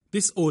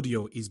This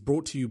audio is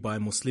brought to you by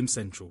Muslim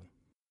Central.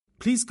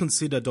 Please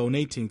consider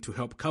donating to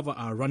help cover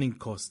our running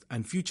costs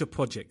and future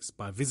projects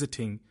by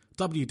visiting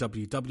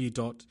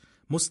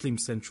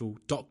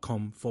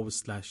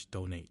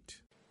www.muslimcentral.com/donate.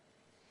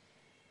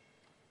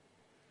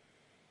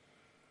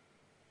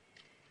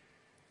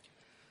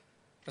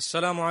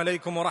 Assalamu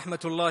alaikum wa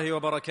rahmatullahi wa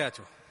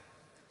barakatuh.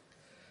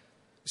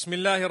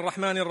 Bismillahir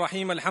Rahmanir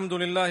Rahim.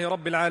 Alhamdulillahi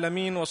Rabbil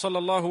Alameen. Wa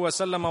sallallahu wa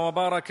sallama wa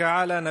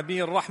baraka ala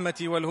nabiyyir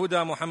rahmati wal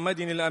huda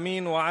Muhammadin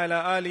al-Amin wa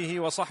ala alihi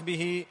wa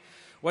sahbihi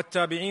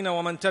wat-tabi'in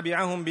wa man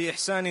tabi'ahum bi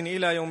ihsanin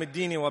ila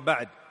yawmiddin wa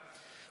ba'd.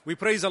 We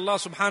praise Allah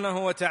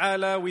subhanahu wa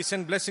ta'ala. We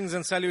send blessings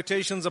and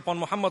salutations upon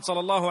Muhammad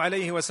sallallahu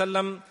alayhi wa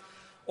sallam,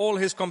 all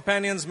his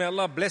companions. May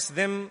Allah bless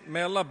them.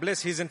 May Allah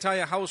bless his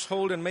entire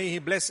household, and may he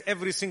bless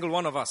every single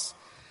one of us.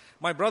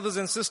 My brothers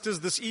and sisters,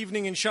 this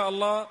evening,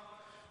 inshallah,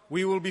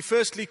 we will be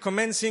firstly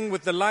commencing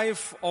with the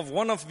life of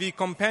one of the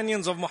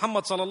companions of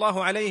Muhammad sallallahu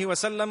alayhi wa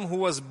sallam who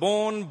was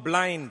born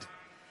blind.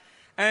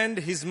 And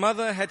his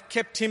mother had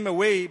kept him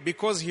away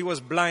because he was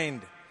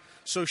blind.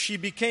 So she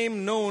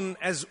became known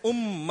as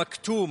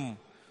Maktoum,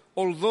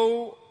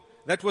 although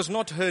that was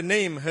not her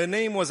name. Her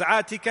name was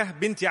Atikah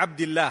binti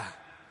Abdullah.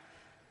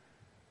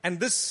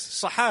 And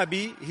this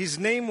Sahabi, his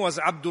name was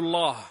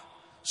Abdullah.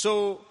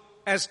 So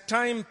as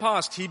time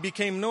passed, he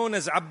became known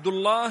as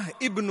Abdullah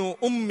ibn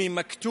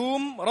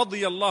Maktoum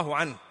radiyallahu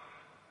anhu.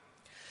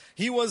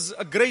 He was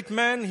a great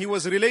man. He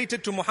was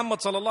related to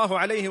Muhammad sallallahu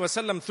alayhi wa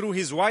sallam through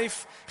his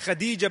wife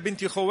Khadija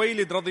binti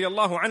Khuwaylid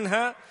radiyallahu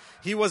anha.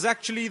 He was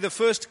actually the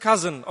first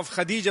cousin of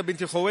Khadija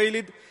binti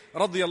Khuwaylid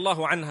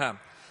radiyallahu anha.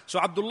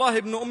 So Abdullah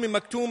ibn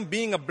Maktoum,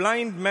 being a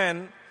blind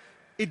man,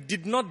 it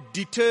did not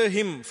deter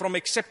him from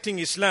accepting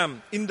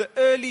Islam in the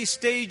early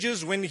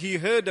stages when he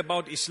heard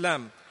about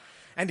Islam.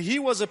 And he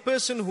was a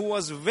person who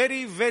was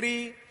very,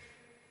 very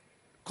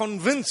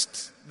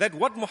convinced that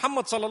what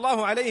Muhammad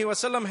sallallahu alayhi wa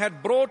sallam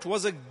had brought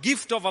was a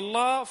gift of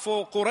Allah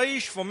for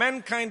Quraysh, for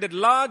mankind at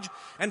large,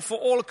 and for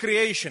all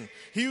creation.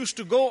 He used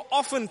to go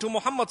often to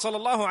Muhammad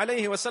sallallahu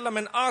alayhi wa sallam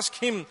and ask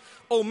him,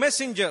 "O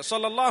Messenger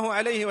sallallahu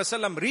alayhi wa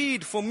sallam,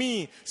 read for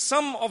me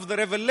some of the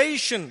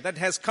revelation that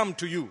has come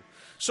to you."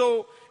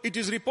 So it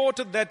is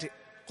reported that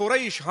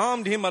Quraysh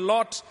harmed him a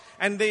lot,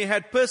 and they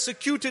had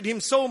persecuted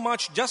him so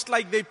much, just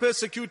like they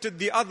persecuted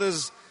the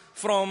others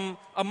from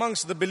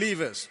amongst the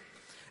believers.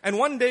 And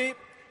one day,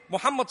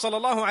 Muhammad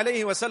sallallahu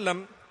alayhi wa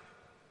sallam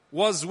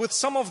was with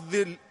some of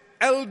the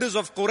elders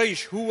of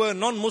Quraysh who were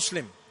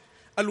non-Muslim.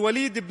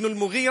 Al-Walid ibn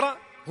al-Mughira,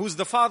 who's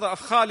the father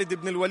of Khalid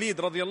ibn al-Walid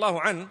radiyallahu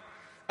anhu.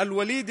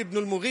 Al-Walid ibn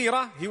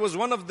al-Mughira, he was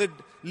one of the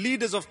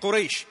leaders of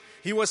Quraysh.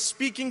 He was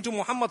speaking to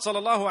Muhammad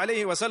sallallahu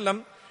alayhi wa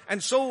sallam,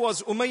 and so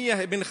was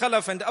Umayyah ibn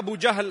Khalaf and Abu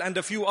Jahl and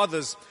a few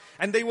others.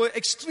 And they were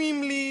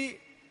extremely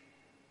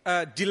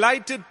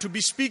delighted to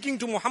be speaking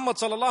to Muhammad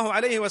sallallahu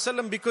alayhi wa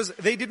sallam because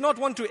they did not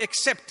want to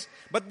accept,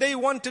 but they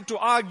wanted to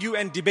argue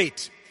and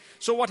debate.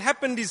 So what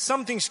happened is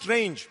something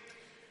strange.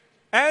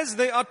 As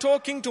they are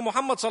talking to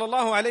Muhammad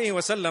sallallahu alayhi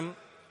wa sallam,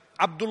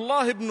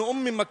 Abdullah ibn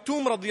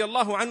Maktoum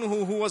radiyallahu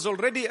anhu, who was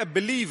already a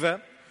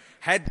believer,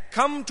 had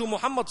come to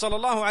Muhammad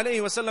sallallahu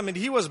alayhi wa sallam, and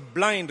he was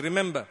blind,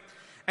 remember.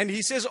 And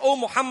he says, "O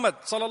Muhammad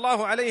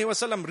sallallahu alayhi wa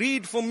sallam,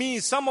 read for me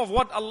some of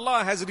what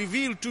Allah has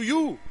revealed to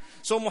you."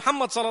 So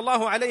Muhammad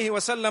sallallahu alayhi wa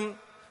sallam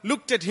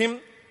looked at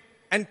him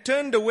and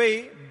turned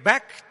away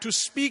back to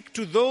speak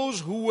to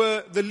those who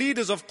were the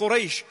leaders of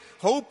Quraysh,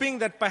 hoping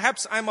that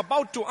perhaps I'm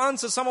about to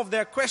answer some of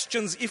their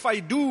questions. If I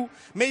do,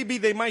 maybe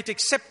they might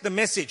accept the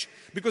message,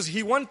 because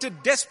he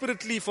wanted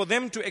desperately for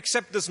them to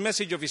accept this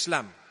message of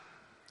Islam.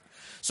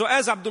 So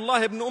as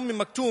Abdullah ibn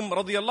Maktoum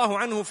radiyallahu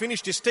anhu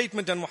finished his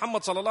statement and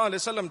Muhammad sallallahu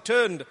alayhi wa sallam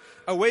turned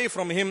away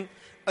from him,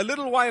 a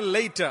little while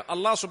later,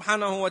 Allah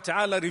subhanahu wa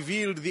ta'ala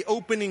revealed the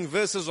opening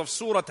verses of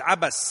Surah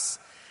Abas.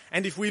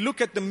 And if we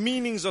look at the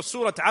meanings of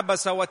Surah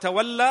Abasa wa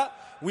Tawalla,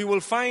 we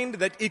will find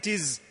that it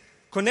is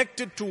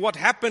connected to what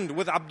happened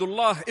with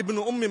Abdullah ibn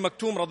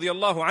Maktoum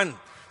radiyallahu anhu.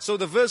 So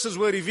the verses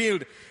were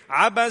revealed.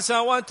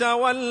 Abasa wa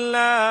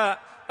Tawalla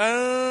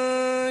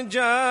أن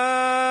جاءه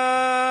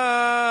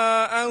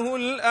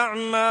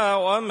الأعمى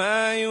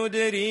وما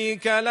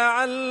يدريك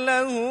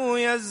لعله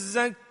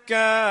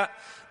يزكى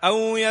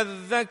أو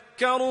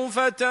يذكر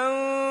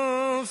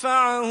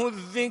فتنفعه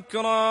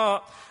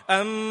الذكرى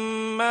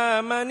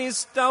أما من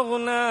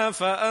استغنى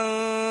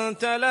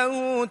فأنت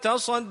له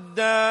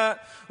تصدى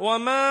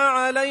وما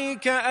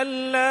عليك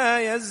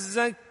ألا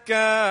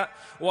يزكى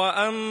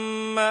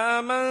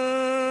وأما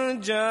من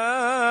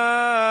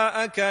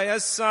جاءك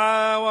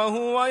يسعى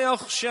وهو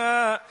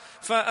يخشى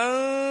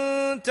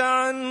فأنت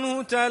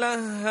عنه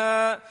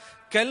تلهى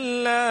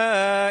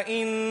كلا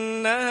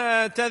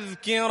إنها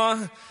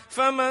تذكرة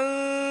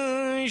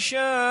فمن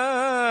شاء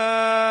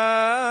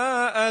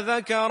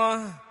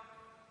ذكره.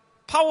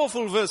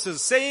 Powerful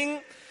verses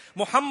saying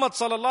Muhammad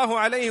sallallahu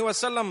alayhi wa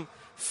sallam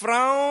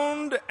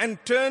frowned and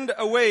turned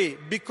away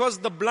because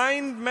the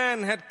blind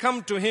man had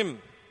come to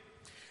him.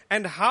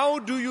 And how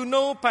do you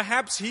know?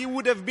 Perhaps he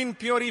would have been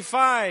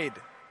purified,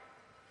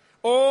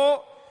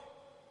 or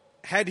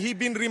had he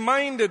been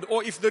reminded,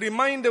 or if the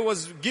reminder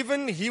was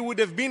given, he would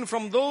have been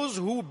from those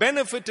who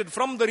benefited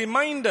from the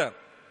reminder.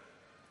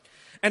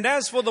 And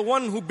as for the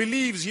one who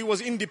believes he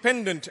was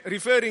independent,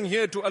 referring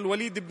here to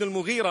Al-Walid ibn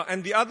al-Mughira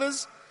and the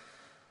others,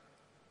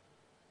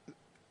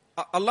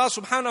 Allah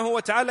subhanahu wa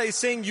ta'ala is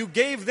saying, you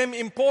gave them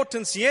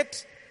importance,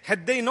 yet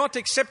had they not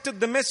accepted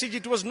the message,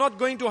 it was not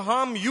going to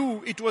harm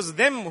you, it was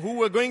them who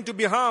were going to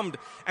be harmed,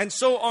 and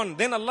so on.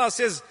 Then Allah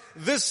says,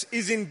 this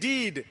is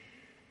indeed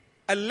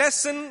a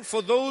lesson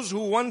for those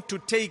who want to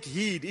take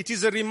heed. It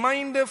is a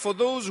reminder for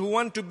those who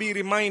want to be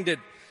reminded.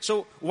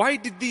 So why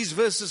did these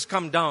verses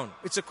come down?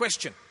 It's a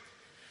question.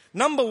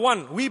 Number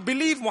one, we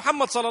believe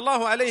Muhammad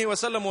sallallahu alayhi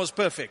wasallam was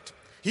perfect.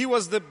 He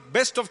was the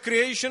best of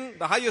creation,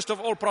 the highest of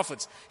all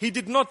prophets. He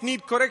did not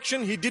need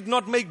correction. He did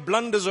not make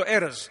blunders or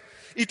errors.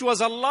 It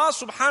was Allah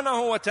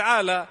subhanahu wa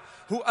ta'ala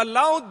who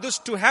allowed this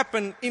to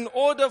happen in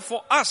order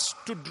for us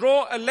to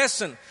draw a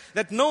lesson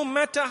that no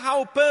matter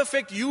how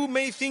perfect you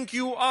may think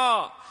you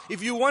are,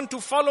 if you want to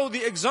follow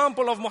the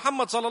example of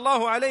Muhammad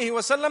sallallahu alayhi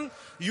wasallam,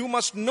 you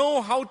must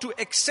know how to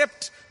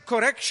accept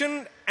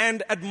correction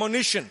and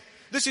admonition.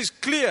 This is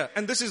clear,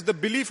 and this is the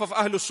belief of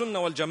Ahlus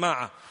Sunnah wal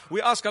Jama'ah. We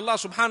ask Allah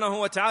subhanahu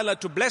wa ta'ala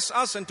to bless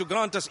us and to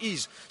grant us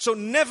ease. So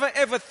never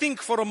ever think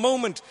for a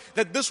moment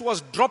that this was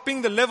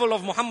dropping the level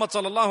of Muhammad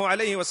sallallahu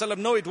alayhi wa sallam.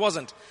 No, it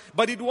wasn't.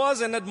 But it was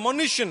an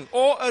admonition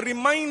or a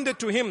reminder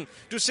to him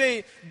to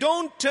say,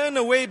 don't turn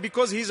away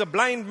because he's a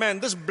blind man.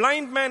 This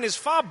blind man is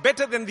far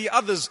better than the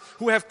others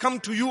who have come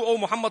to you, O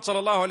Muhammad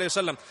sallallahu alayhi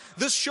wa sallam.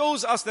 This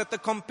shows us that the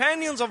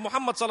companions of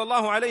Muhammad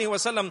sallallahu alayhi wa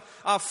sallam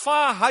are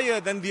far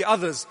higher than the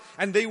others.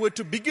 And they were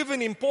to be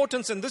given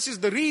importance, and this is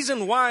the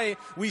reason why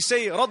we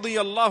say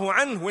radiyallahu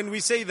anhu when we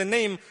say the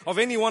name of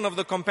any one of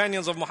the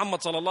companions of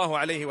Muhammad sallallahu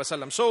alayhi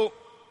wasallam. So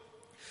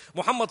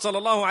Muhammad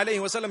sallallahu alayhi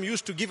wasallam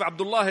used to give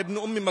Abdullah ibn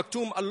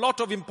Maktoum a lot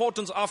of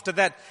importance after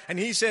that, and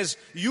he says,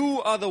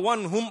 you are the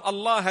one whom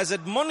Allah has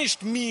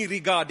admonished me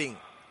regarding.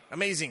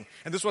 Amazing.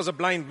 And this was a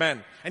blind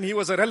man, and he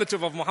was a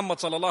relative of Muhammad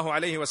sallallahu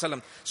alayhi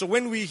wasallam. So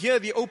when we hear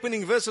the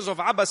opening verses of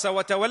Abasa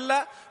wa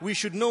Tawalla, we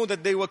should know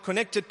that they were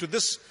connected to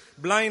this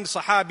blind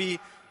Sahabi.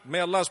 May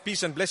Allah's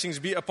peace and blessings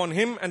be upon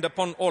him and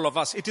upon all of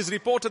us. It is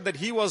reported that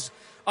he was,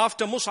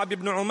 after Mus'ab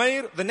ibn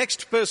Umair, the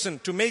next person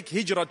to make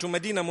hijrah to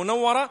Medina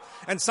Munawwara,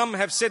 and some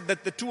have said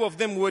that the two of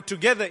them were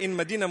together in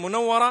Medina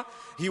Munawwara.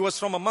 He was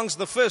from amongst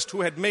the first who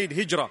had made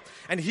hijrah.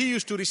 And he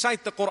used to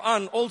recite the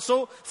Quran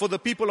also for the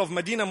people of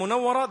Medina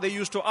Munawwara. They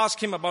used to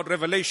ask him about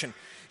revelation.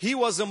 He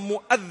was a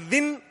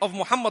mu'adhin of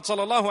Muhammad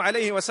sallallahu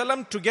alayhi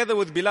wasallam together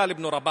with Bilal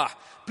ibn Rabah.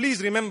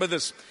 Please remember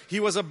this. He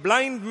was a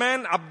blind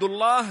man,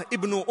 Abdullah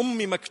ibn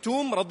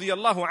Maktoum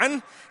radiyallahu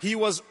anh. He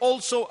was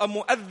also a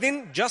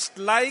mu'adhin just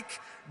like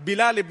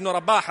Bilal ibn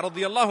Rabah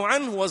radiyallahu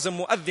anh was a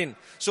mu'adhin.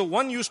 So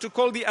one used to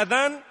call the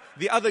adhan,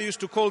 the other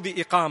used to call the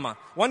iqama.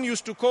 One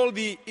used to call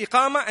the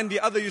iqama and the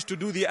other used to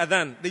do the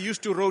adhan. They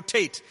used to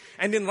rotate.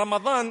 And in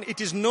Ramadan,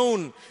 it is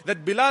known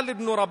that Bilal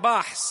ibn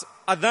Rabah's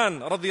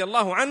adhan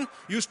radiyallahu anh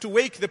used to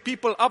wake the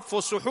people up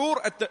for suhoor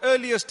at the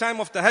earliest time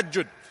of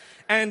tahajjud.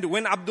 And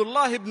when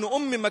Abdullah ibn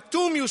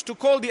Maktoum used to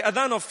call the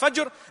adhan of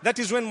Fajr, that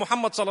is when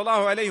Muhammad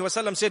sallallahu alayhi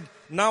wasallam said,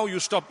 now you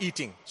stop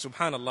eating.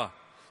 Subhanallah.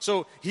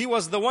 So he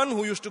was the one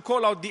who used to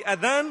call out the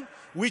adhan,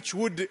 which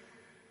would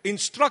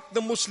instruct the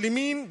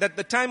Muslimin that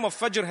the time of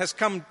Fajr has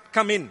come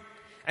in.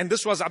 And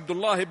this was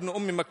Abdullah ibn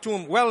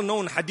Maktoum,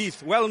 well-known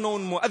hadith,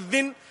 well-known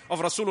mu'adhin of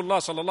Rasulullah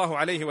sallallahu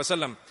alayhi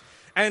wasallam.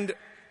 And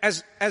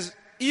as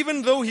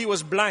even though he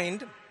was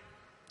blind,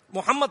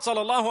 Muhammad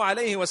sallallahu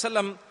alayhi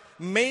wasallam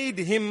made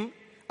him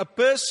a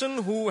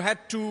person who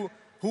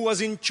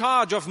was in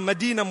charge of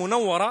Medina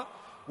Munawwara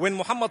when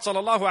Muhammad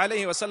sallallahu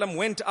alayhi wasallam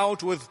went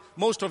out with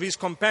most of his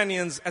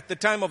companions at the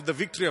time of the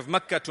victory of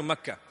Mecca to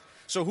Mecca.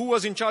 So who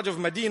was in charge of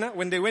Medina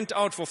when they went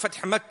out for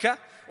Fath Mecca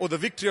or the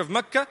victory of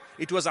Mecca?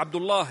 It was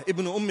Abdullah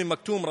ibn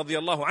Maktoum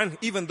radiyallahu anhu,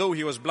 even though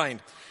he was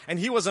blind. And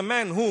he was a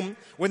man whom,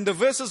 when the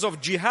verses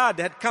of jihad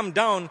had come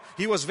down,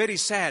 he was very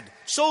sad.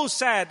 So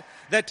sad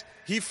that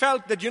he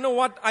felt that, you know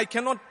what, I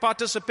cannot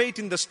participate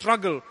in the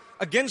struggle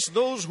against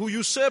those who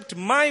usurped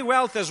my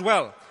wealth as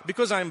well,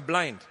 because I am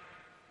blind.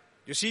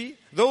 You see,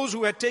 those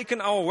who had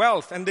taken our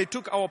wealth and they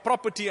took our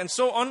property and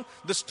so on,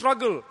 the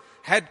struggle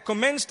had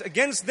commenced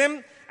against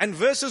them, and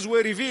verses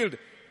were revealed.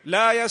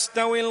 لا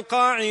يستوي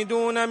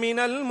القاعدون من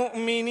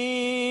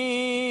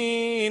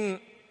المؤمنين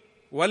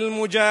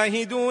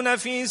والمجاهدون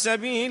في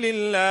سبيل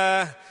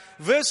الله.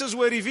 Verses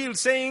were revealed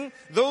saying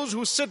those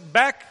who sit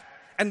back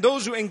and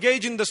those who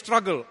engage in the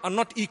struggle are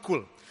not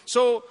equal.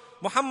 So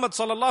Muhammad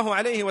sallallahu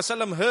alayhi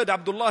wasallam heard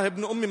Abdullah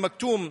ibn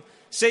Maktoum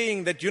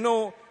saying that, you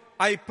know,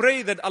 I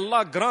pray that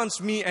Allah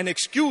grants me an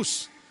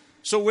excuse.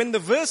 So when the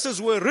verses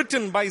were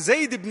written by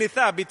Zayd ibn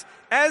Thabit,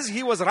 as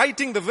he was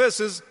writing the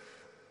verses,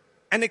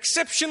 an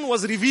exception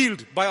was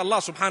revealed by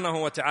Allah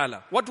subhanahu wa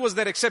ta'ala. What was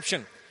that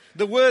exception?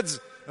 The words,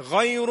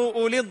 غَيْرُ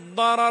أُولِي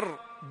الضَّرَرِ,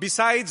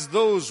 besides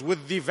those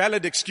with the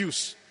valid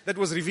excuse, that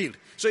was revealed.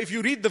 So if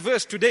you read the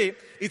verse today,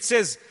 it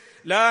says,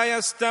 لا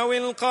يستوي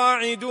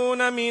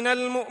القاعدون من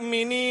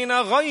المؤمنين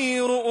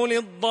غير أولي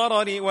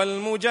الضرر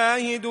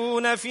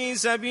والمجاهدون في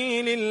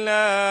سبيل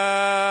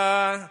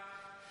الله.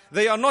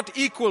 They are not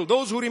equal,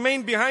 those who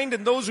remain behind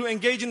and those who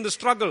engage in the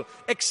struggle,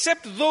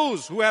 except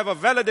those who have a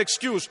valid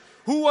excuse.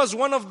 Who was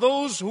one of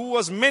those who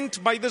was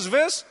meant by this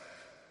verse?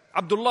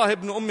 Abdullah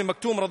ibn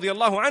Maktoum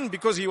radiallahu anhu,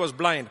 because he was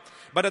blind.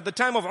 But at the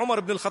time of Umar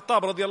ibn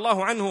al-Khattab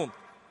radiallahu anhu,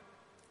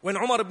 when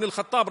Umar ibn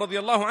al-Khattab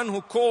radiallahu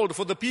anhu called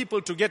for the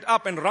people to get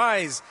up and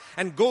rise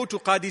and go to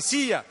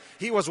Qadisiyah,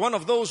 he was one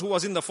of those who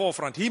was in the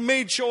forefront. He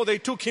made sure they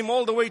took him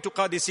all the way to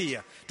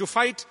Qadisiyah to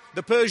fight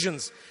the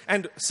Persians.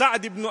 And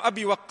Sa'd ibn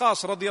Abi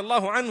Waqqas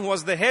radiallahu anhu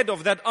was the head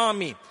of that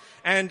army.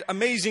 And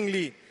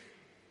amazingly,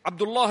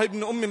 Abdullah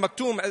ibn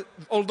Maktoum,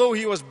 although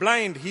he was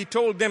blind, he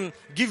told them,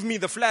 give me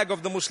the flag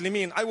of the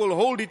Muslimin. I will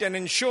hold it and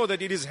ensure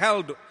that it is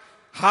held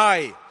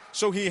high.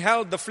 So he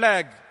held the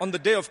flag on the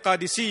day of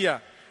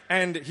Qadisiyah.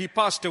 And he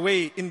passed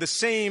away in the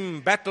same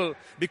battle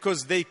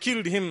because they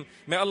killed him.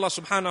 May Allah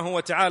subhanahu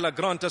wa ta'ala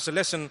grant us a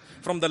lesson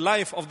from the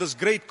life of this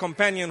great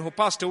companion who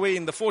passed away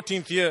in the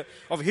 14th year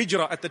of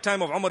Hijrah at the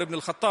time of Umar ibn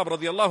al-Khattab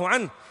radiallahu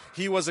anhu.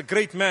 He was a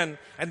great man,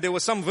 and there were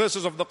some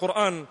verses of the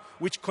Quran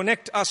which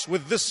connect us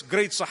with this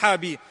great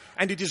Sahabi.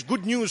 And it is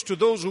good news to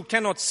those who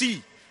cannot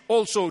see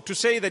also to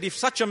say that if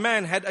such a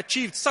man had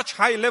achieved such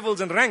high levels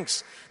and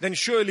ranks, then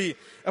surely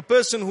a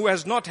person who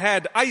has not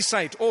had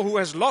eyesight or who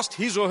has lost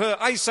his or her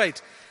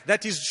eyesight,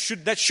 that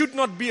should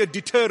not be a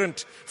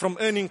deterrent from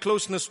earning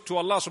closeness to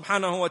Allah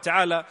subhanahu wa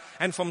ta'ala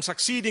and from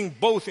succeeding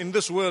both in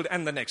this world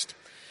and the next.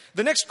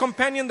 The next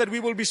companion that we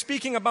will be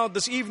speaking about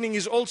this evening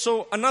is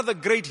also another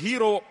great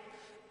hero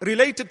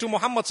related to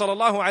Muhammad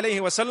sallallahu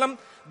alayhi wasallam,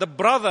 the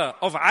brother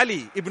of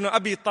Ali ibn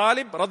Abi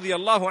Talib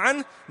radiyallahu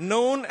anh,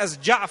 known as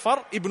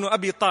Ja'far ibn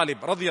Abi Talib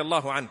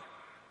radiyallahu anh.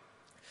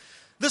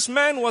 This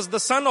man was the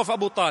son of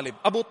Abu Talib.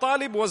 Abu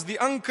Talib was the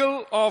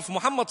uncle of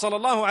Muhammad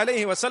sallallahu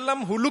alayhi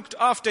wasallam who looked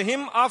after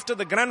him after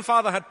the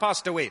grandfather had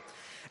passed away.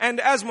 And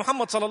as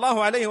Muhammad sallallahu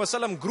alayhi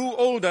wasallam grew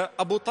older,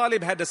 Abu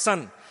Talib had a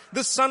son.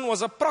 This son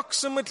was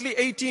approximately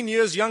 18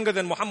 years younger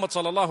than Muhammad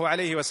sallallahu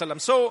alayhi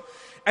wasallam. So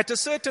at a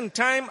certain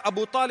time,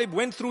 Abu Talib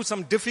went through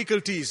some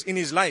difficulties in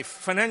his life,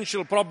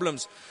 financial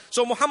problems.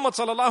 So Muhammad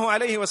sallallahu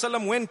alayhi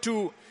wasallam went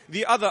to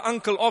the other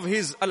uncle of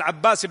his,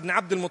 Al-Abbas ibn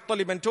Abdul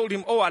Muttalib, and told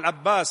him, "Oh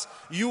Al-Abbas,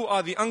 you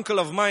are the uncle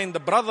of mine, the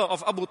brother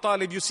of Abu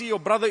Talib. You see your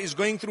brother is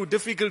going through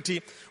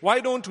difficulty.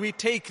 Why don't we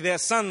take their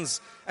sons?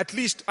 At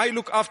least I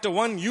look after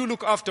one, you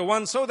look after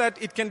one, so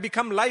that it can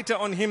become lighter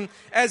on him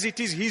as it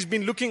is. He's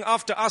been looking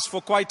after us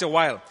for quite a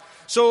while."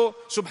 So,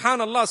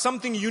 subhanallah,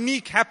 something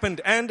unique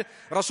happened, and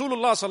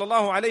Rasulullah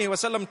sallallahu alayhi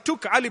wasallam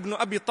took Ali ibn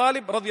Abi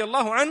Talib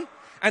radiyallahu an,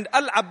 and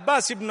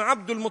Al-Abbas ibn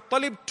Abdul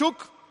Muttalib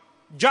took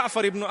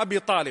Ja'far ibn Abi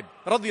Talib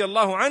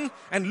radiyallahu an,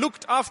 and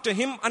looked after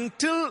him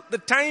until the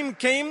time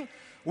came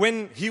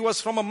when he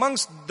was from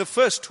amongst the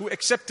first who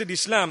accepted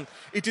Islam.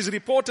 It is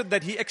reported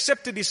that he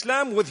accepted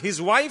Islam with his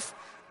wife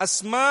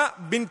Asma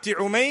binti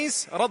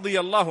Umays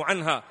radiyallahu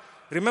anha.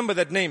 Remember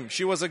that name.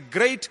 She was a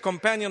great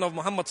companion of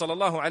Muhammad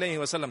sallallahu alayhi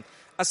wasallam.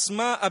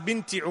 Asma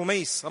binti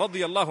Umays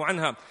radiyallahu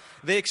anha.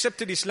 They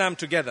accepted Islam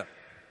together.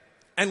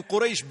 And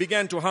Quraysh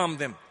began to harm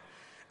them.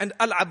 And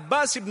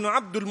Al-Abbas ibn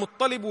Abdul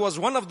Muttalib was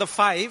one of the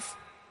 5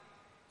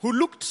 who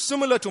looked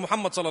similar to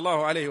Muhammad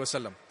sallallahu alayhi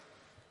wasallam.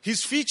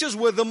 His features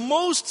were the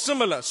most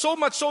similar, so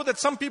much so that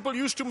some people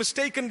used to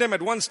mistaken them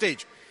at one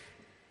stage.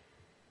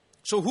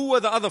 So who were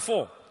the other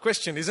 4?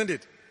 Question, isn't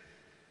it?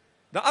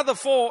 The other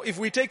 4, if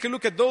we take a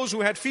look at those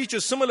who had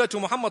features similar to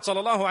Muhammad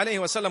sallallahu alayhi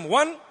wasallam,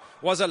 one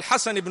was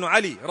Al-Hasan ibn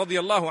Ali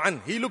radiyallahu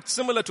anh. He looked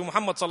similar to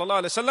Muhammad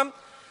sallallahu alayhi wasallam.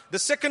 The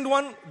second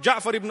one,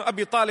 Ja'far ibn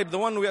Abi Talib, the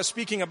one we are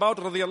speaking about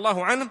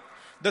radiyallahu anh.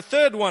 The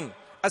third one,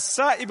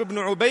 As-Sa'ib ibn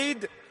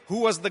Ubaid, who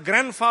was the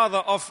grandfather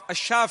of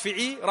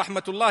Ash-Shafi'i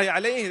rahmatullahi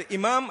alayhi,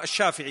 Imam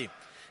Ash-Shafi'i.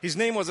 His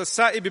name was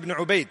As-Sa'ib ibn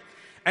Ubaid.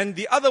 And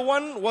the other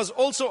one was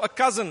also a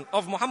cousin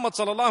of Muhammad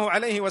sallallahu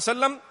alayhi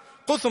wasallam,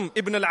 Quthum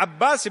ibn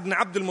al-Abbas ibn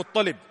Abdul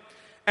Muttalib.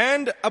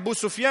 And Abu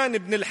Sufyan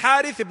ibn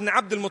al-Harith ibn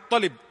Abdul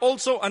Muttalib,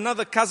 also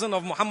another cousin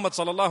of Muhammad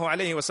sallallahu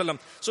alayhi wasallam.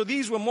 So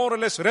these were more or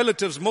less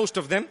relatives, most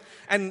of them,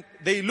 and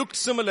they looked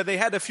similar. They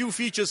had a few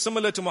features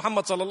similar to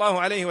Muhammad sallallahu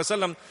alayhi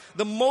wasallam.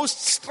 The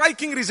most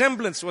striking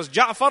resemblance was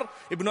Ja'far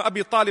ibn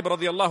Abi Talib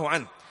radiyallahu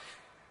anh.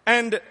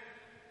 And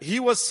he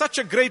was such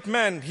a great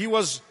man. He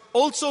was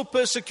also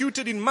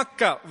persecuted in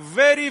Makkah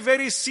very,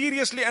 very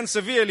seriously and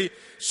severely,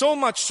 so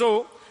much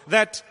so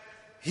that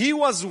he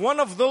was one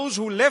of those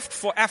who left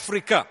for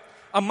Africa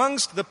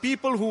amongst the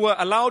people who were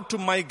allowed to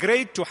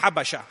migrate to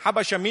Habasha.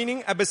 Habasha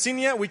meaning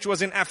Abyssinia, which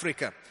was in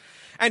Africa.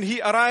 And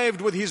he arrived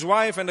with his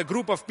wife and a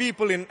group of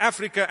people in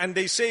Africa, and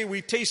they say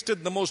we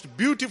tasted the most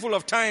beautiful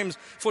of times.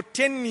 For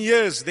 10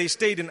 years they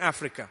stayed in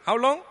Africa. How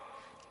long?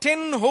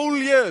 10 whole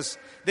years.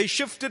 They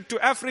shifted to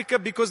Africa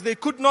because they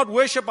could not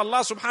worship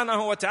Allah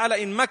subhanahu wa ta'ala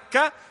in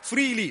Mecca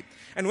freely.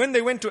 And when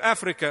they went to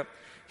Africa,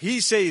 he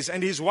says,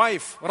 and his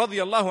wife,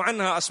 radiyallahu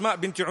anha, Asma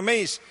binti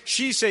Umays,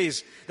 she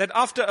says that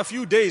after a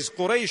few days,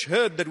 Quraysh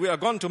heard that we are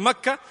gone to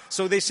Mecca,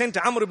 so they sent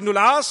Amr ibn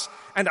al-As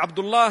and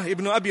Abdullah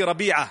ibn Abi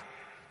Rabi'ah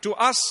to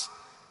us,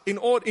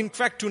 in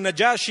fact to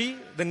Najashi,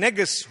 the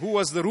Negus, who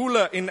was the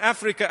ruler in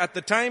Africa at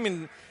the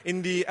time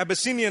in the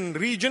Abyssinian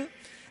region,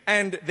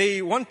 and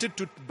they wanted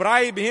to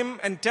bribe him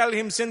and tell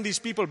him, send these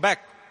people back.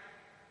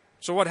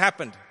 So what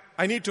happened?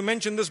 I need to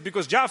mention this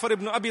because Ja'far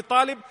ibn Abi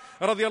Talib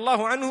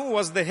radiallahu anhu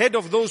was the head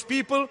of those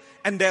people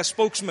and their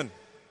spokesman.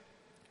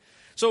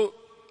 So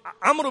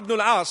Amr ibn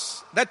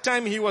al-As, that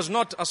time he was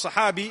not a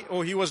Sahabi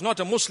or he was not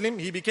a Muslim.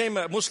 He became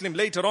a Muslim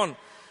later on,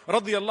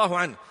 radiallahu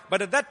anhu.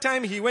 But at that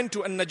time he went to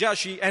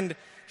Najashi and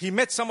he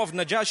met some of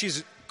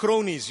Najashi's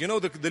cronies,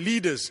 the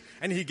leaders,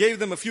 and he gave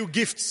them a few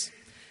gifts.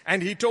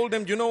 And he told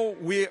them,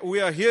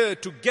 we are here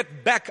to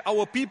get back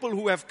our people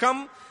who have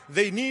come.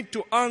 They need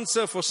to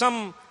answer for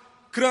some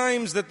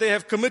crimes that they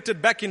have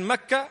committed back in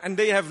Mecca, and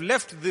they have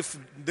left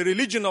the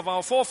religion of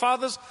our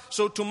forefathers.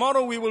 So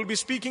tomorrow we will be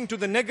speaking to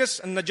the Negus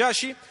and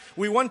Najashi.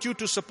 We want you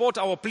to support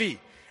our plea.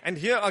 And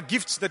here are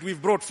gifts that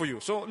we've brought for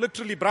you. So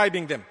literally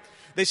bribing them.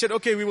 They said,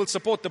 okay, we will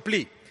support the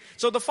plea.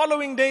 So the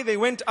following day they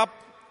went up,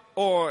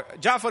 or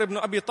Ja'far ibn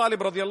Abi Talib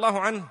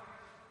radiallahu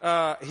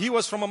anhu, he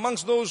was from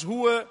amongst those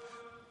who were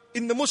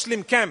in the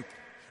Muslim camp.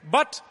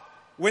 But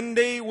when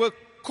they were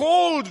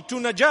called to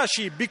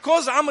Najashi,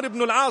 because Amr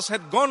ibn al-As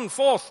had gone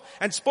forth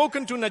and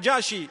spoken to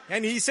Najashi,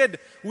 and he said,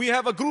 we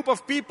have a group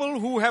of people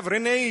who have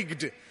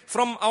reneged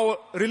from our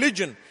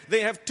religion.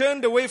 They have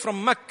turned away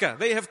from Mecca.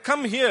 They have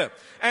come here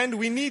and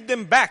we need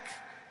them back.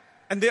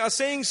 And they are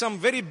saying some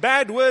very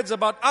bad words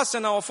about us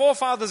and our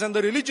forefathers and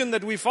the religion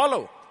that we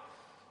follow.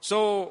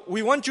 So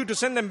we want you to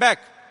send them back.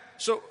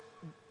 So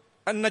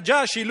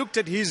Najashi looked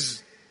at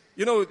his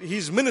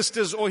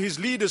ministers or his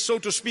leaders, so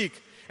to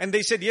speak, and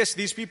they said, yes,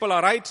 these people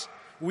are right.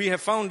 We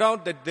have found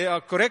out that they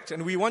are correct,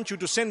 and we want you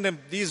to send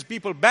these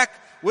people back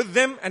with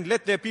them and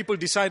let their people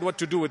decide what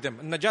to do with them.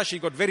 And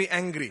Najashi got very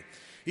angry.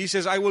 He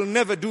says, I will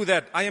never do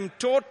that. I am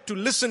taught to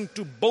listen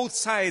to both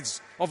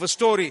sides of a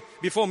story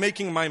before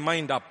making my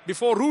mind up,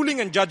 before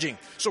ruling and judging.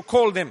 So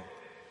call them.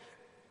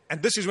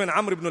 And this is when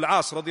Amr ibn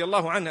al-As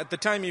radiallahu anhu, at the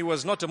time he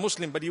was not a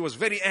Muslim, but he was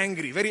very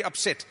angry, very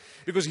upset,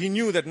 because he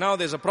knew that now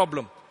there's a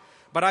problem.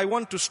 But I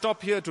want to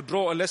stop here to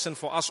draw a lesson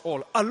for us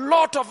all. A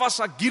lot of us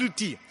are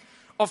guilty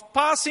of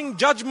passing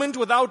judgment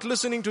without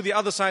listening to the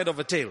other side of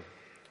a tale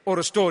or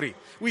a story.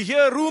 We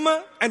hear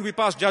rumor and we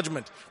pass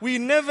judgment. We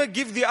never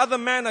give the other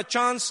man a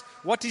chance.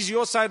 What is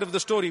your side of the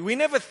story? We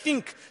never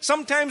think.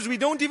 Sometimes we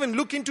don't even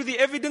look into the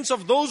evidence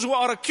of those who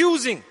are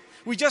accusing.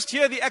 We just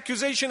hear the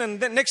accusation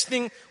and the next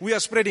thing we are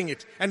spreading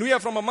it. And we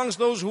are from amongst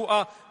those who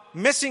are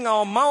messing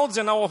our mouths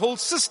and our whole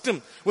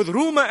system with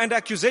rumor and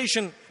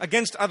accusation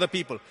against other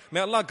people.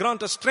 May Allah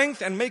grant us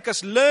strength and make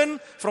us learn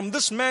from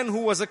this man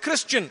who was a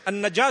Christian,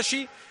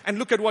 An-Najashi, and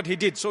look at what he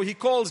did. So he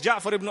calls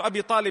Ja'far ibn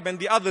Abi Talib and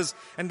the others,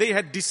 and they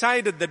had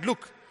decided that,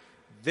 look,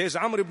 there's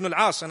Amr ibn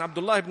al-As and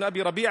Abdullah ibn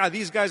Abi Rabi'ah,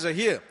 these guys are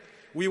here.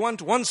 We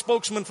want one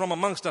spokesman from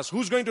amongst us.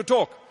 Who's going to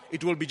talk?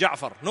 It will be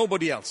Ja'far,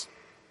 nobody else.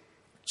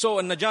 So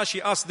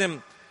An-Najashi asked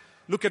them,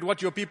 look at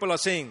what your people are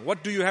saying.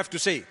 What do you have to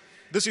say?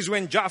 This is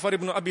when Ja'far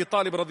ibn Abi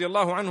Talib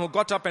radiallahu anhu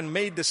got up and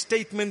made the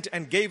statement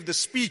and gave the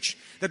speech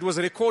that was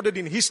recorded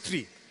in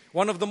history.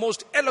 One of the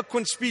most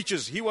eloquent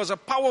speeches. He was a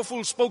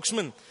powerful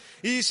spokesman.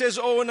 He says,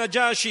 "Oh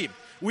Najashi,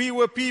 we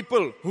were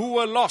people who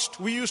were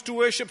lost. We used to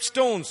worship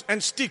stones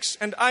and sticks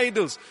and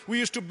idols. We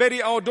used to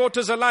bury our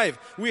daughters alive.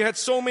 We had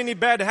so many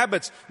bad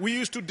habits. We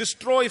used to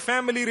destroy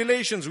family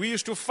relations. We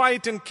used to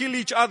fight and kill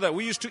each other.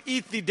 We used to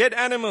eat the dead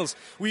animals.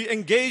 We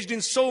engaged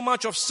in so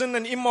much of sin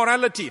and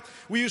immorality.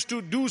 We used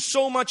to do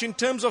so much in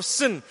terms of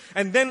sin.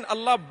 And then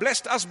Allah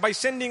blessed us by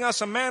sending us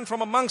a man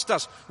from amongst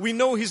us. We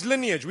know his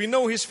lineage. We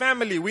know his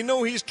family. We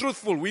know he is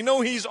truthful. We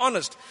know he is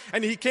honest.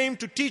 And he came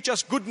to teach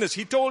us goodness.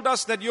 He told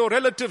us that your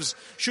relatives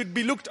should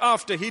be looked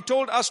after. He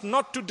told us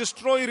not to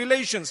destroy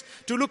relations,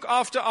 to look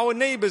after our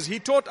neighbors. He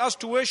taught us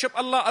to worship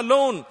Allah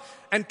alone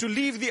and to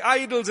leave the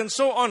idols and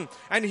so on.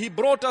 And he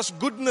brought us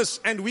goodness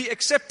and we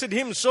accepted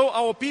him. So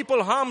our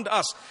people harmed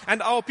us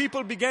and our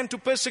people began to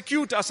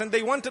persecute us and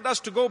they wanted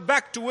us to go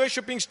back to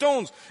worshipping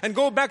stones and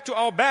go back to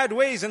our bad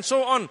ways and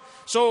so on.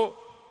 So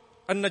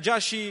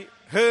An-Najashi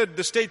heard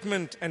the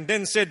statement and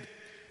then said,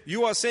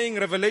 "You are saying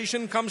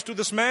revelation comes to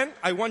this man?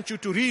 I want you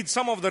to read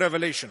some of the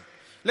revelation.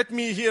 Let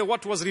me hear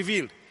what was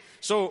revealed."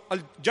 So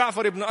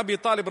Ja'far ibn Abi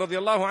Talib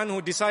radiallahu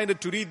anhu decided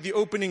to read the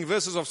opening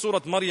verses of Surah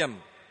Maryam.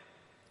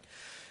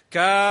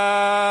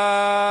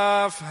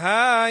 Kaf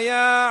ha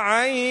ya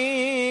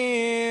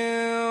ayn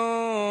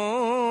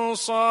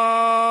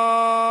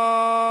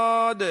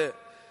sad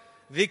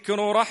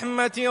ذكر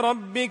رحمة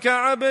ربك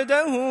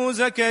عبده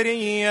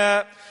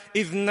زكريا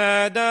إذ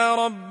نادى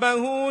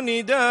ربه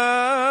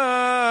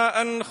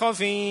نداء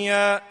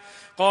خفيا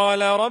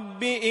قال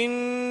رب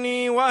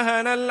إني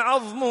وهن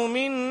العظم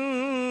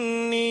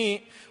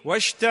مني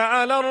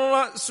واشتعل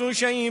الرأس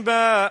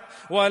شيبا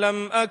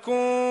ولم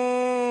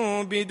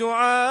أكن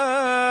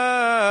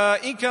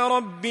بدعائك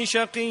رب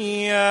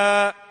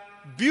شقيا.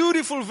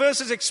 beautiful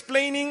verses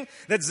explaining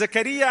that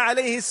Zakaria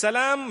alayhi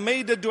salam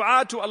made a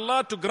dua to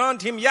Allah to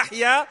grant him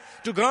Yahya,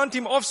 to grant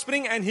him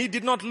offspring, and he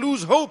did not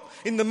lose hope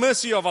in the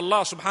mercy of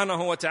Allah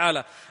subhanahu wa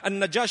ta'ala.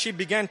 And Najashi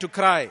began to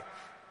cry,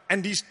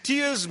 and his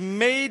tears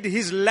made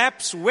his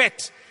laps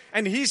wet.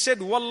 And he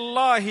said,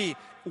 Wallahi,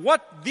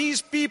 what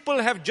these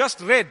people have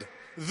just read,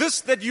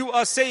 this that you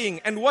are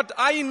saying, and what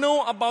I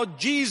know about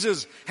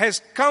Jesus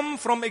has come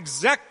from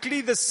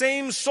exactly the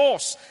same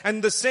source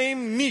and the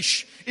same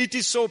niche. It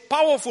is so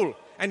powerful.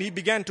 And he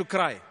began to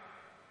cry.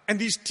 And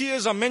these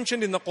tears are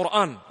mentioned in the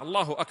Quran.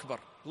 Allahu Akbar,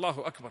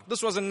 Allahu Akbar.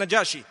 This was a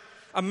Najashi,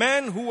 a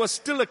man who was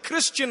still a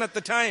Christian at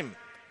the time.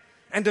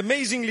 And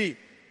amazingly,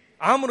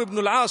 Amr ibn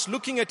al-As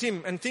looking at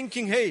him and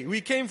thinking, hey, we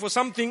came for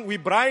something, we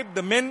bribed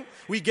the men,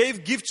 we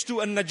gave gifts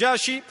to a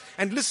Najashi,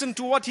 and listen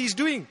to what he's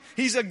doing.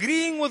 He's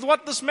agreeing with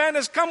what this man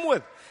has come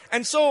with.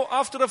 And so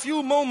after a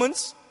few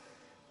moments,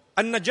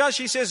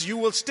 An-Najashi says, you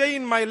will stay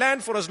in my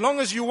land for as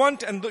long as you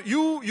want, and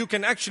you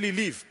can actually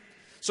leave.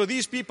 So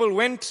these people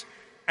went,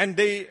 and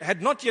they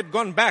had not yet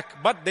gone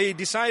back, but they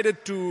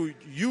decided to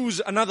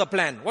use another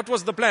plan. What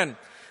was the plan?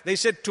 They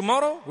said,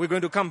 tomorrow we're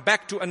going to come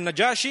back to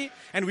An-Najashi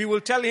and we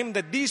will tell him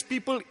that these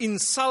people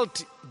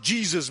insult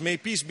Jesus, may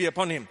peace be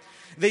upon him.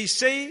 They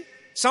say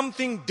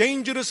something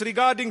dangerous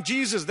regarding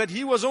Jesus, that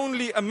he was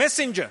only a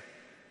messenger.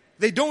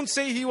 They don't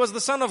say he was the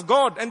Son of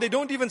God, and they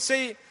don't even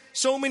say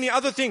so many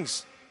other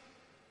things.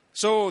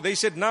 So they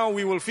said, now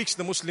we will fix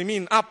the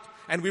Muslimin up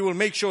and we will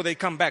make sure they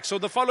come back. So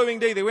the following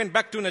day they went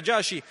back to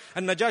Najashi,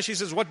 and Najashi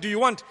says, what do you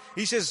want?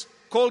 He says,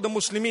 call the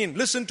Muslimin,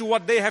 listen to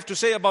what they have to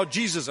say about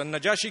Jesus. And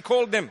Najashi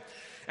called them.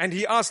 And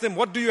he asked them,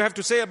 what do you have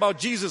to say about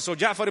Jesus? So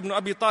Ja'far ibn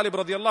Abi Talib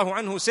radiallahu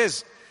anhu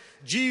says,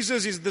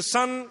 Jesus is the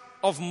son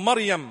of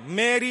Maryam,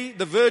 Mary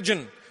the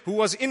Virgin, who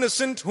was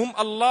innocent, whom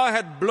Allah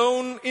had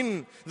blown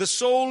in the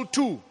soul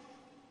to.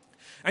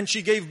 And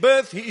she gave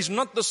birth. He is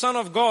not the son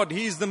of God.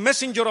 He is the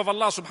messenger of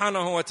Allah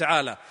subhanahu wa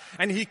ta'ala.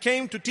 And he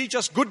came to teach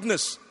us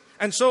goodness,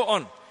 and so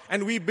on.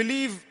 And we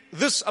believe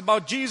this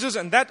about Jesus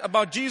and that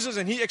about Jesus.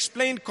 And he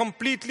explained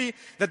completely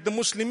that the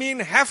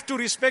Muslimin have to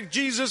respect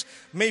Jesus,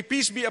 may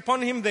peace be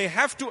upon him. They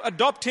have to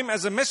adopt him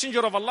as a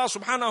messenger of Allah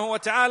subhanahu wa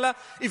ta'ala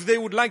if they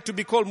would like to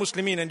be called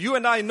Muslimin. And you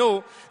and I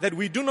know that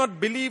we do not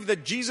believe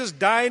that Jesus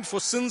died for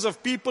sins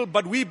of people,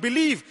 but we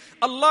believe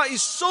Allah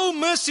is so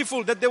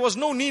merciful that there was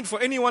no need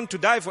for anyone to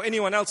die for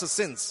anyone else's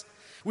sins.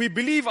 We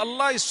believe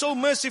Allah is so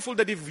merciful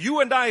that if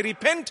you and I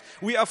repent,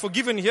 we are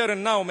forgiven here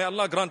and now. May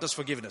Allah grant us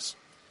forgiveness.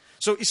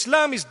 So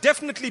Islam is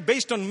definitely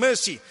based on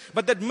mercy,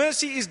 but that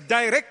mercy is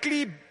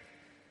directly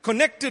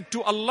connected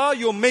to Allah,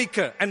 your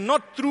maker, and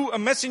not through a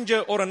messenger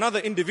or another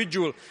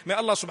individual. May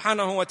Allah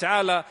subhanahu wa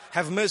ta'ala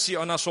have mercy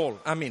on us all.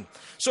 Ameen.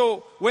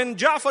 So when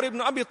Ja'far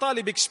ibn Abi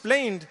Talib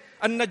explained,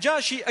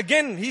 An-Najashi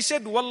again, he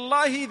said,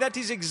 Wallahi, that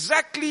is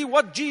exactly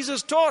what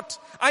Jesus taught.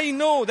 I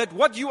know that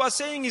what you are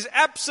saying is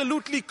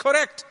absolutely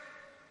correct.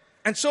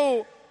 And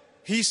so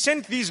he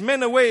sent these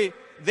men away,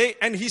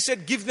 and he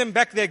said, give them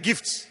back their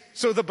gifts.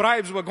 So the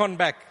bribes were gone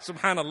back.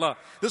 Subhanallah.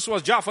 This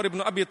was Ja'far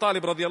ibn Abi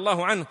Talib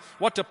radiallahu anhu.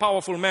 What a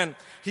powerful man.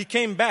 He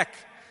came back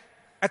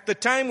at the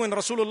time when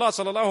Rasulullah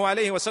sallallahu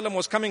alayhi wasallam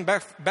was coming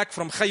back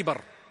from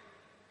Khaybar.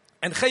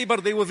 And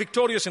Khaybar, they were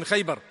victorious in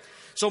Khaybar.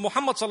 So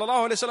Muhammad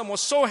sallallahu alayhi wasallam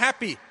was so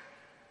happy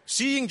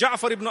seeing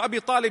Ja'far ibn Abi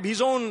Talib, his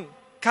own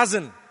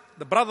cousin,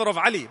 the brother of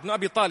Ali ibn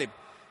Abi Talib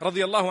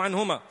radiallahu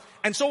anhuma.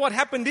 And so what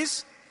happened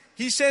is,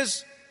 he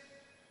says,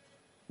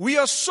 we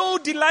are so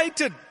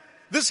delighted.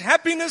 This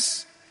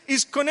happiness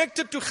is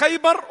connected to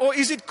Khaybar, or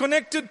is it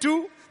connected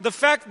to the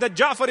fact that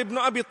Ja'far ibn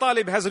Abi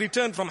Talib has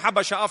returned from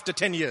Habasha after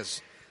 10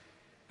 years?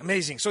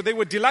 Amazing. So they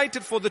were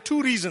delighted for the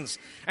two reasons.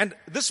 And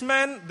this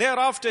man,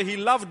 thereafter, he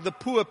loved the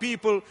poor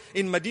people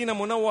in Medina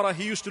Munawwara.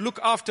 He used to look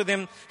after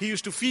them. He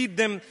used to feed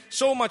them,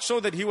 so much so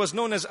that he was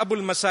known as Abul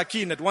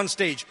Masakin at one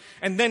stage.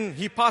 And then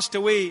he passed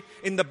away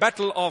in the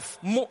battle of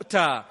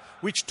Mu'ta,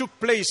 which took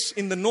place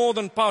in the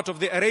northern part of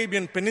the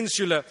Arabian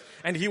Peninsula.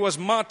 And he was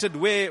martyred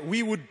where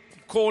we would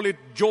call it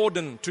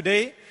Jordan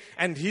today,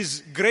 and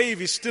his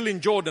grave is still in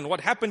Jordan.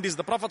 What happened is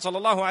the Prophet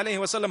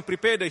ﷺ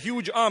prepared a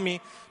huge army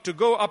to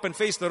go up and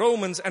face the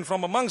Romans, and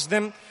from amongst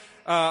them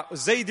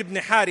Zayd ibn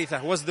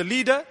Haritha was the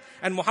leader,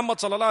 and Muhammad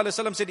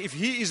ﷺ said, if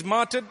he is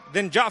martyred,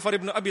 then Ja'far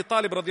ibn Abi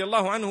Talib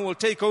radiallahu anhu will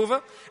take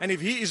over, and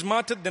if he is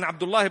martyred, then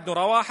Abdullah ibn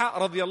Rawaha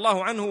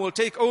radiallahu anhu will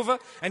take over,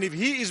 and if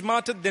he is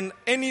martyred, then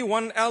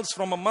anyone else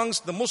from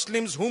amongst the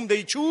Muslims whom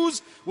they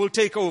choose will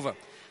take over.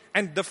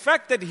 And the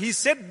fact that he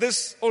said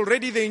this,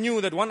 already they knew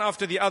that one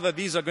after the other,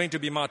 these are going to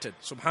be martyred.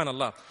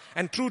 Subhanallah.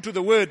 And true to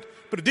the word,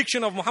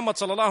 prediction of Muhammad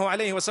sallallahu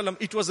alayhi wasallam,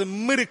 it was a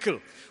miracle.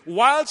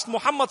 Whilst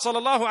Muhammad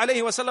sallallahu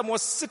alayhi wasallam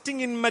was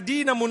sitting in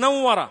Medina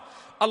Munawwara,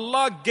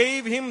 Allah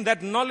gave him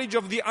that knowledge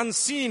of the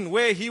unseen,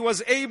 where he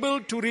was able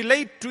to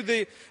relate to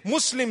the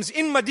Muslims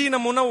in Medina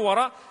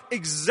Munawwara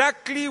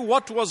exactly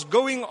what was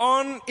going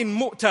on in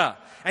Mu'ta.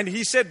 And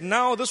he said,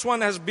 now this one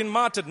has been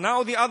martyred,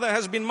 now the other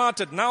has been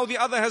martyred, now the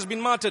other has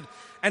been martyred.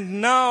 And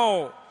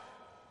now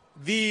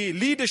the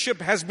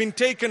leadership has been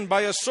taken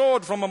by a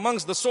sword from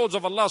amongst the swords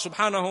of Allah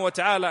subhanahu wa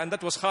ta'ala, and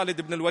that was Khalid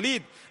ibn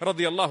al-Walid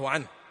radiyallahu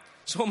anhu.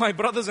 So my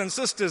brothers and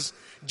sisters,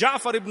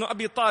 Ja'far ibn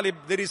Abi Talib,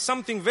 there is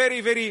something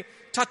very, very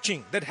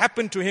touching that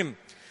happened to him.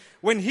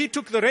 When he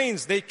took the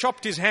reins, they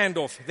chopped his hand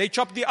off. They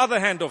chopped the other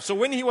hand off. So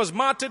when he was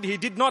martyred, he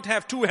did not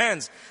have two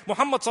hands.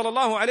 Muhammad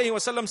sallallahu alayhi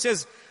wasallam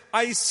says,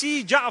 I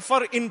see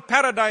Ja'far in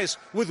paradise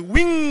with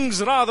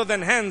wings rather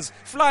than hands,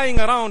 flying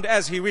around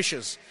as he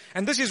wishes.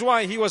 And this is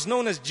why he was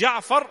known as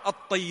Ja'far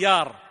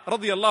at-Tayyar,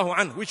 radiyallahu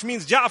anhu, which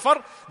means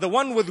Ja'far, the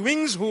one with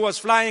wings who was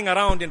flying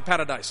around in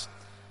paradise.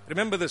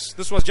 Remember this.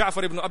 This was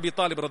Ja'far ibn Abi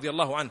Talib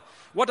radiyallahu anhu.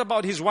 What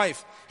about his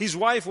wife? His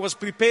wife was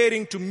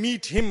preparing to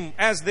meet him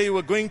as they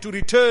were going to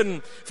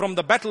return from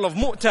the battle of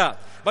Mu'tah.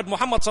 But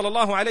Muhammad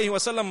sallallahu alayhi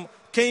wasallam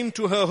came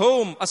to her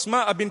home,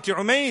 Asma bint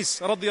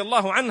Umays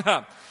radiyallahu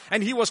anha,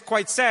 and he was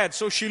quite sad.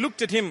 So she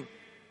looked at him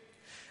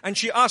and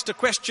she asked a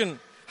question.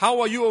 How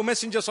are you, O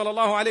Messenger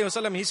sallallahu alayhi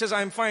wasallam? He says,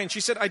 I am fine.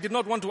 She said, I did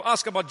not want to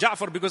ask about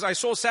Ja'far because I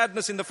saw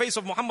sadness in the face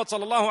of Muhammad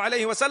sallallahu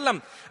alayhi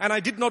wasallam, and I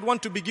did not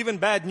want to be given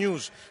bad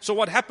news. So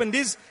what happened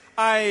is,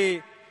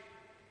 I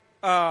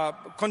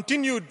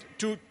continued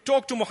to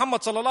talk to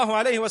Muhammad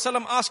sallallahu alayhi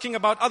wasallam, asking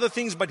about other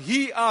things, but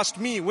he asked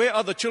me, where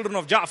are the children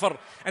of Ja'far?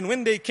 And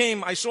when they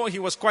came, I saw he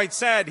was quite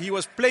sad. He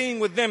was playing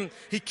with them.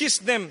 He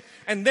kissed them.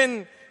 And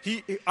then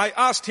I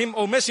asked him,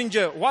 O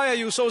Messenger, why are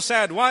you so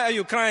sad? Why are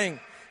you crying?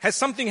 Has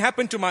something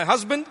happened to my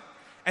husband?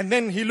 And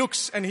then he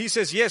looks and he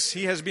says, yes,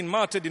 he has been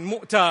martyred in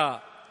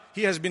Mu'tah.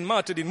 He has been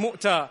martyred in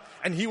Mu'tah.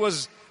 And he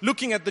was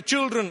looking at the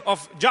children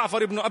of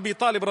Ja'far ibn Abi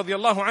Talib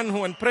radiyallahu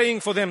anhu and praying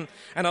for them.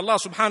 And Allah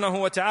subhanahu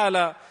wa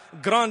ta'ala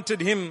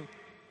granted him,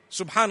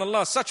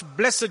 subhanallah, such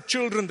blessed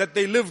children that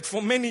they lived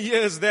for many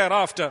years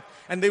thereafter.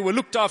 And they were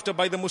looked after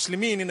by the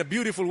Muslimin in a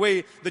beautiful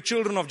way, the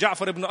children of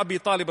Ja'far ibn Abi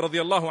Talib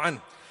radiyallahu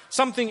anhu.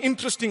 Something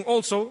interesting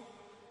also,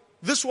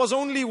 this was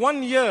only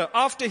 1 year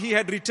after he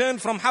had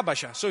returned from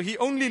Habasha. So he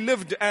only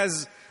lived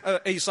as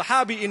a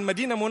Sahabi in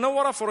Medina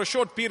Munawwara for a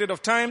short period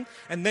of time,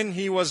 and then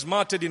he was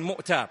martyred in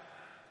Mu'tah.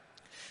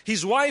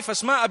 His wife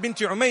Asma bint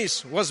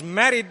Umays was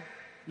married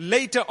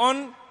later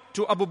on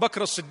to Abu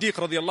Bakr as-Siddiq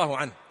radiyallahu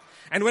anhu.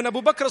 And when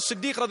Abu Bakr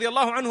as-Siddiq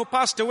radiyallahu anhu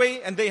passed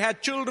away, and they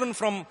had children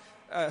from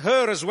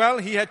her as well,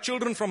 he had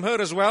children from her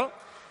as well,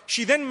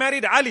 she then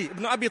married Ali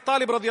ibn Abi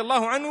Talib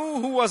radiyallahu anhu,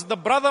 who was the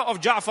brother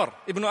of Ja'far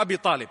ibn Abi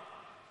Talib.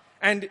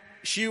 And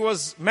she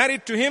was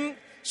married to him,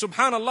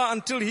 subhanallah,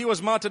 until he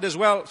was martyred as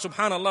well.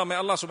 Subhanallah, may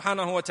Allah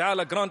subhanahu wa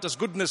ta'ala grant us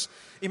goodness.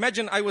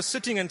 Imagine, I was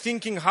sitting and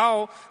thinking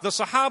how the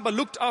Sahaba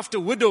looked after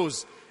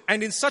widows,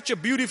 and in such a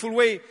beautiful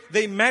way,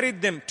 they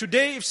married them.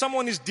 Today, if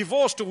someone is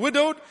divorced or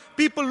widowed,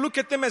 people look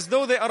at them as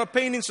though they are a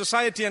pain in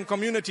society and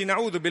community.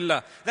 Na'udhu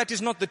billah. That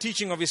is not the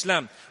teaching of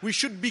Islam. We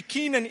should be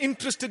keen and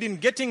interested in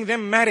getting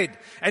them married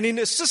and in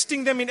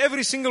assisting them in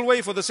every single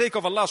way for the sake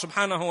of Allah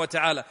subhanahu wa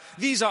ta'ala.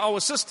 These are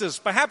our sisters.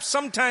 Perhaps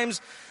sometimes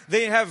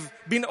they have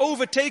been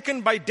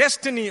overtaken by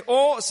destiny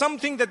or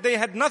something that they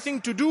had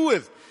nothing to do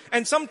with.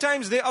 And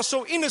sometimes they are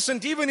so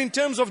innocent even in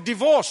terms of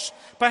divorce.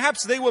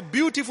 Perhaps they were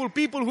beautiful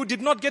people who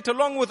did not get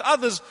along with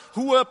others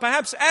who were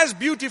perhaps as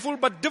beautiful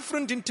but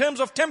different in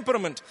terms of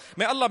temperament.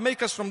 May Allah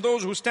make us from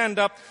those who stand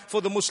up for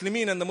the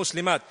Muslimin and the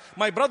Muslimat.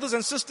 My brothers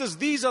and sisters,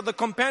 these are the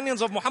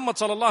companions of Muhammad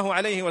sallallahu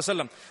alayhi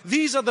wasallam.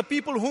 These are the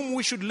people whom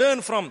we should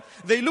learn from.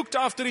 They looked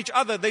after each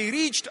other. They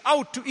reached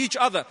out to each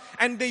other.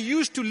 And they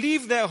used to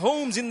leave their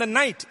homes in the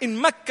night in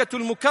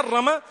Makkatul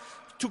Mukarramah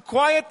to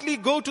quietly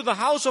go to the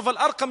house of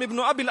Al-Arqam ibn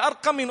Abi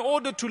Al-Arqam in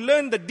order to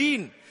learn the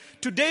deen.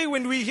 Today,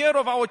 when we hear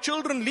of our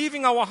children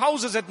leaving our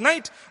houses at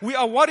night, we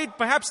are worried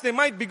perhaps they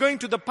might be going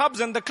to the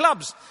pubs and the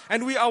clubs.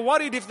 And we are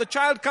worried if the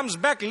child comes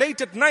back late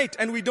at night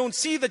and we don't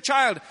see the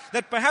child,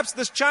 that perhaps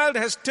this child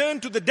has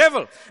turned to the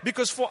devil.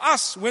 Because for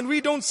us, when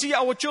we don't see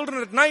our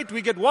children at night,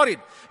 we get worried.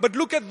 But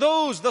look at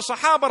those, the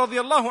Sahaba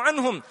radiallahu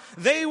anhum.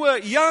 They were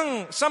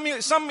young, some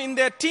in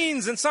their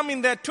teens and some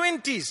in their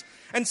 20s.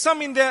 And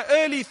some in their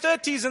early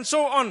 30s and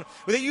so on.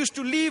 They used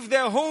to leave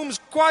their homes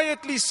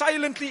quietly,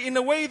 silently, in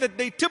a way that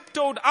they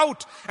tiptoed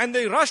out and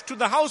they rushed to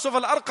the house of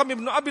Al-Arqam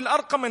ibn Abi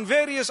Al-Arqam and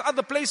various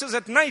other places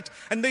at night,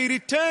 and they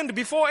returned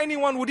before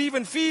anyone would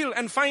even feel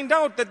and find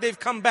out that they've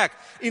come back,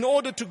 in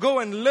order to go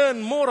and learn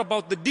more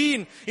about the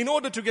deen, in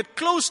order to get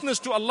closeness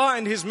to Allah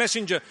and His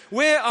Messenger.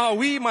 Where are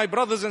we, my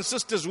brothers and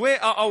sisters?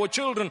 Where are our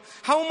children?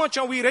 How much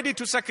are we ready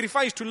to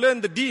sacrifice to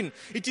learn the deen?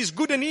 It is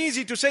good and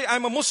easy to say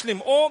I'm a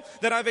Muslim or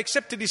that I've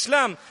accepted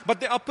Islam. But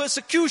there are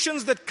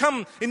persecutions that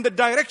come in the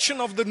direction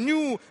of the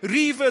new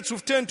reverts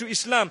who've turned to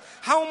Islam.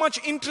 How much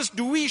interest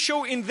do we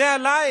show in their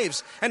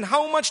lives? And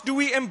how much do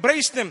we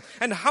embrace them?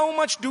 And how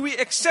much do we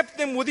accept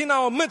them within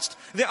our midst?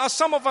 There are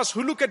some of us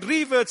who look at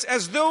reverts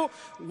as though,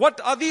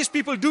 what are these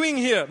people doing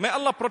here? May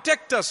Allah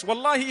protect us.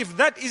 Wallahi, if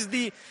that is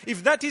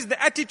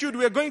the attitude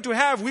we are going to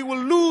have, we will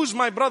lose,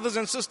 my brothers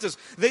and sisters.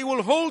 They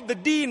will hold the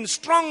deen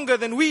stronger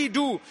than we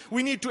do.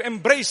 We need to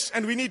embrace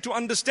and we need to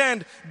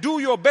understand. Do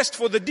your best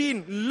for the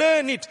deen. Learn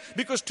learn it.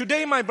 Because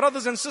today, my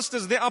brothers and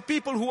sisters, there are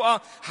people who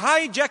are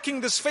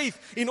hijacking this faith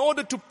in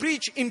order to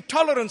preach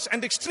intolerance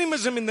and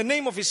extremism in the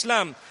name of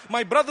Islam.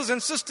 My brothers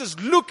and sisters,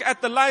 look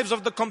at the lives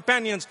of the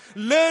companions,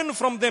 learn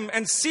from them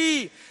and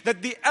see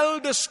that the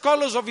elder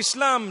scholars of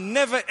Islam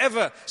never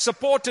ever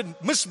supported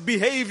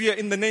misbehavior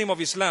in the name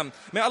of Islam.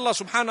 May Allah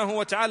subhanahu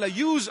wa ta'ala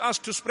use us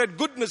to spread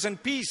goodness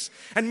and peace,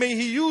 and may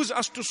He use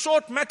us to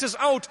sort matters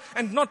out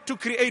and not to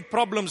create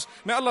problems.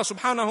 May Allah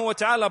subhanahu wa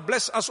ta'ala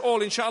bless us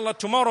all. Inshallah,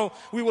 tomorrow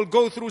we will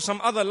go through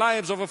some other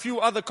lives of a few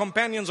other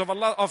companions of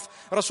Allah, of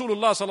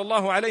Rasulullah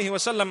sallallahu alayhi wa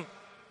sallam.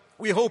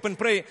 We hope and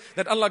pray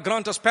that Allah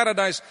grant us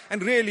paradise,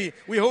 and really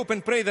we hope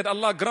and pray that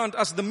Allah grant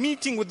us the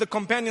meeting with the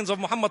companions of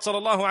Muhammad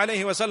sallallahu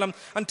alayhi wa sallam.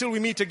 Until we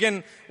meet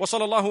again, wa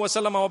sallallahu wa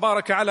sallam wa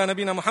baraka ala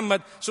nabina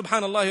Muhammad.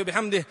 Subhanallah wa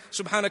bihamdih,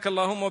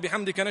 subhanakallahumma wa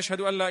bihamdika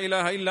nashhadu an la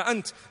ilaha illa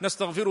ant,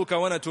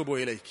 nastaghfiruka wa natubu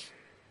ilayk.